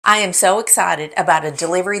I am so excited about a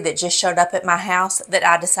delivery that just showed up at my house that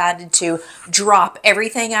I decided to drop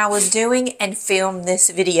everything I was doing and film this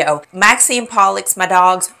video. Maxie and Pollux, my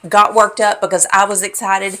dogs, got worked up because I was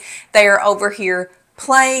excited. They are over here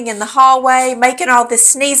playing in the hallway, making all this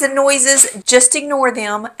sneezing noises. Just ignore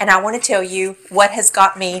them, and I want to tell you what has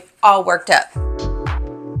got me all worked up.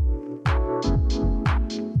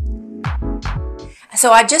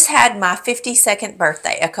 So I just had my 52nd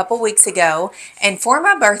birthday a couple weeks ago, and for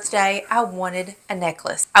my birthday I wanted a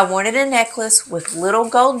necklace. I wanted a necklace with little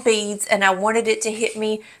gold beads, and I wanted it to hit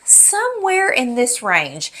me somewhere in this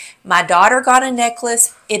range. My daughter got a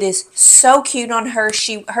necklace. It is so cute on her.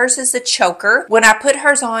 Hers is a choker. When I put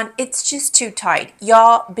hers on, it's just too tight.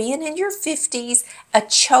 Y'all, being in your 50s, a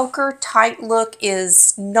choker tight look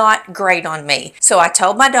is not great on me. So I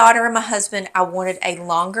told my daughter and my husband I wanted a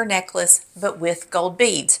longer necklace, but with gold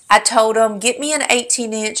beads. I told them, get me an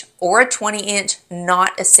 18-inch or a 20-inch,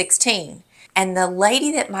 not a 16. And the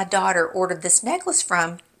lady that my daughter ordered this necklace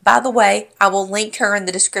from, by the way, I will link her in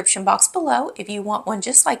the description box below if you want one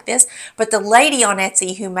just like this, but the lady on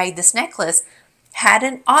Etsy who made this necklace had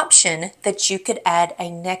an option that you could add a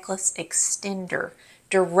necklace extender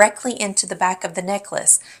directly into the back of the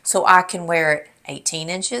necklace, so I can wear it 18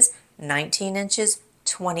 inches, 19 inches,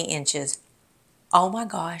 20 inches. Oh my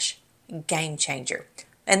gosh, game changer.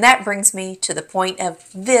 And that brings me to the point of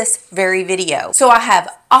this very video. So I have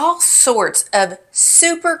all sorts of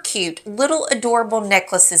super cute little adorable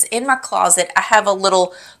necklaces in my closet. I have a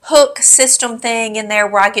little hook system thing in there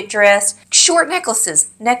where I get dressed. Short necklaces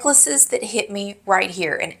that hit me right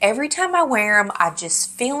here. And every time I wear them, I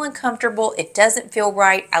just feel uncomfortable. It doesn't feel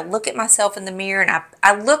right. I look at myself in the mirror and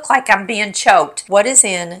I look like I'm being choked. What is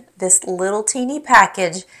in this little teeny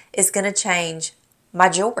package is going to change my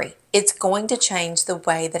jewelry. It's going to change the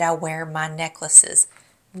way that I wear my necklaces.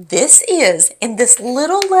 This is in this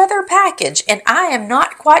little leather package, and I am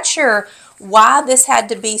not quite sure why this had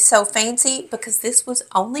to be so fancy because this was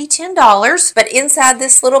only $10. But inside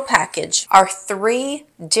this little package are 3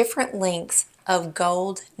 different lengths of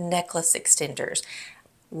gold necklace extenders.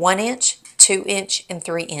 1 inch, 2 inch, and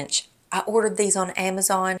 3 inch. I ordered these on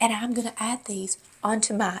Amazon, and I'm going to add these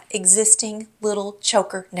onto my existing little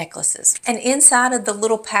choker necklaces. And inside of the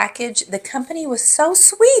little package, the company was so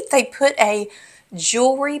sweet. They put a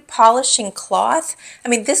jewelry polishing cloth. I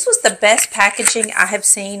mean, this was the best packaging I have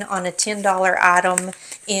seen on a $10 item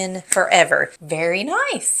in forever. Very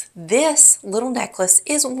nice. This little necklace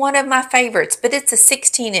is one of my favorites, but it's a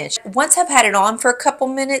 16-inch. Once I've had it on for a couple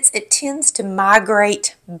minutes, it tends to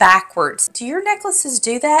migrate backwards. Do your necklaces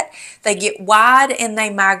do that? They get wide and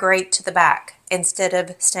they migrate to the back instead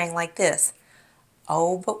of staying like this.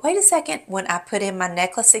 Oh, but wait a second. When I put in my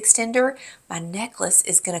necklace extender, my necklace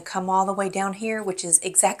is going to come all the way down here, which is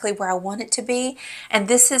exactly where I want it to be. And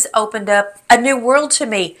this has opened up a new world to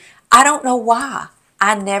me. I don't know why.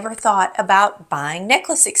 I never thought about buying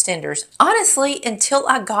necklace extenders. Honestly, until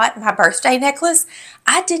I got my birthday necklace,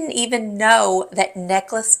 I didn't even know that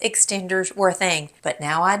necklace extenders were a thing. But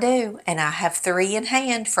now I do, and I have 3 in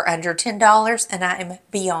hand for under $10, and I am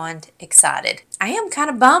beyond excited. I am kind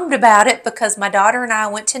of bummed about it because my daughter and I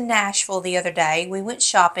went to Nashville the other day. We went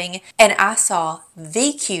shopping, and I saw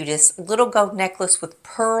the cutest little gold necklace with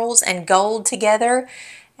pearls and gold together,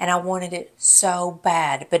 and I wanted it so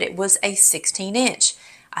bad, but it was a 16-inch.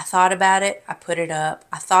 I thought about it, I put it up,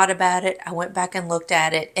 I thought about it, I went back and looked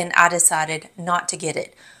at it, and I decided not to get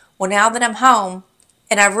it. Well, now that I'm home,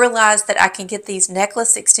 and I realized that I can get these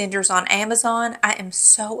necklace extenders on Amazon, I am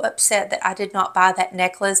so upset that I did not buy that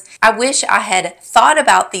necklace. I wish I had thought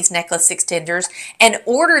about these necklace extenders and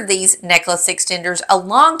ordered these necklace extenders a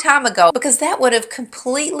long time ago, because that would have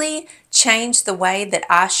completely changed the way that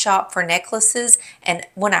I shop for necklaces. And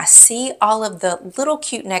when I see all of the little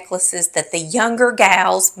cute necklaces that the younger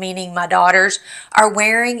gals, meaning my daughters, are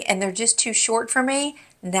wearing and they're just too short for me,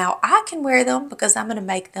 now I can wear them because I'm going to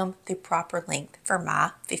make them the proper length for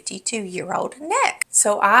my 52-year-old neck.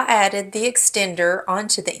 So I added the extender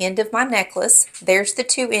onto the end of my necklace. There's the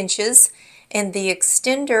 2 inches. And the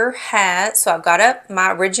extender has, so I've got up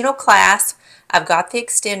my original clasp. I've got the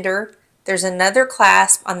extender. There's another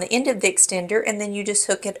clasp on the end of the extender, and then you just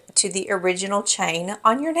hook it to the original chain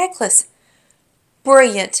on your necklace.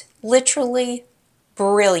 Brilliant. Literally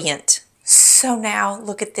brilliant. So now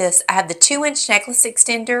look at this. I have the 2-inch necklace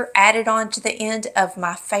extender added on to the end of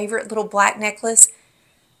my favorite little black necklace.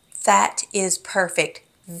 That is perfect.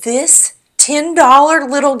 This $10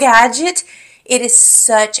 little gadget, it is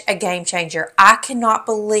such a game changer. I cannot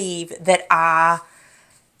believe that I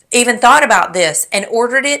even thought about this and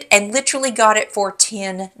ordered it and literally got it for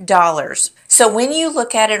 $10. So when you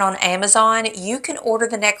look at it on Amazon, you can order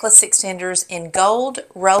the necklace extenders in gold,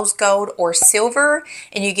 rose gold, or silver,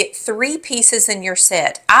 and you get 3 pieces in your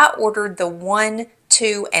set. I ordered the 1,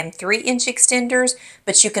 2, and 3-inch extenders,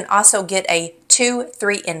 but you can also get a 2,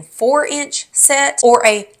 3, and 4-inch set or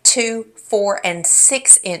a 2, 4, and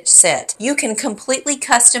 6-inch set. You can completely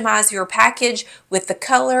customize your package with the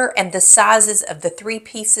color and the sizes of the 3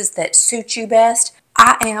 pieces that suit you best.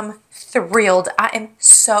 I am thrilled. I am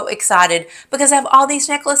so excited because I have all these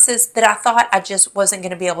necklaces that I thought I just wasn't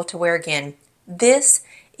going to be able to wear again. This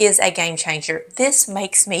is a game changer. This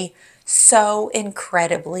makes me so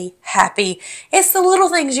incredibly happy. It's the little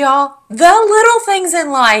things, y'all. The little things in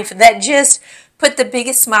life that just put the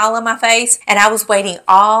biggest smile on my face. And I was waiting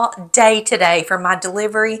all day today for my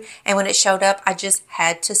delivery, and when it showed up, I just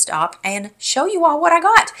had to stop and show you all what I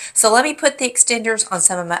got. So let me put the extenders on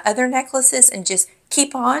some of my other necklaces and just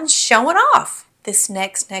keep on showing off. This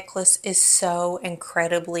next necklace is so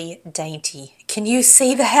incredibly dainty. Can you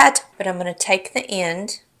see that? But I'm going to take the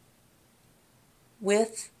end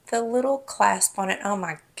with the little clasp on it. Oh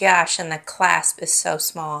my gosh, and the clasp is so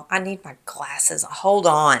small. I need my glasses. Hold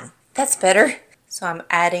on. That's better. So I'm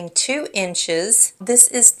adding 2 inches. This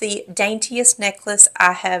is the daintiest necklace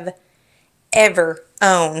I have ever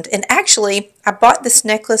owned. And actually, I bought this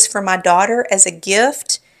necklace for my daughter as a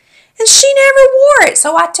gift, and she never wore it,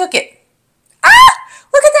 so I took it. Ah!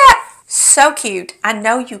 Look at that! So cute. I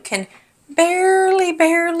know you can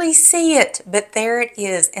barely see it, but there it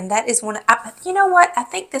is. And that is one. You know what? I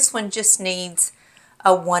think this one just needs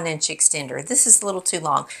a 1-inch extender. This is a little too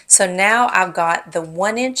long. So now I've got the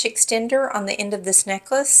 1-inch extender on the end of this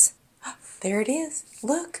necklace. There it is.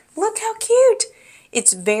 Look how cute.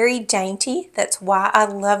 It's very dainty. That's why I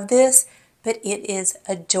love this, but it is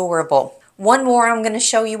adorable. One more I'm going to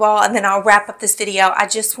show you all, and then I'll wrap up this video. I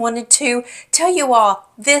just wanted to tell you all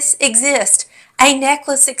this exists. A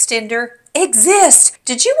necklace extender exists.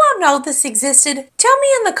 Did you all know this existed? Tell me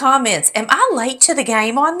in the comments, am I late to the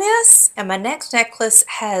game on this? And my next necklace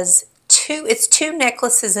has it's 2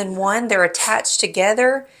 necklaces in one. They're attached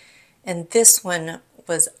together, and this one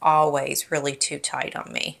was always really too tight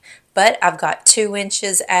on me. But I've got 2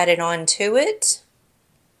 inches added on to it.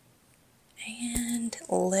 And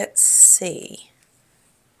let's see.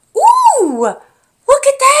 Ooh! Look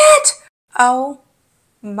at that! Oh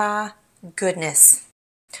my goodness.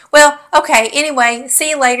 Well, okay, anyway,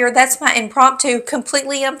 see you later. That's my impromptu,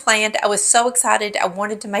 completely unplanned. I was so excited. I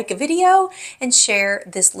wanted to make a video and share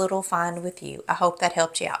this little find with you. I hope that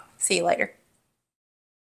helped you out. See you later.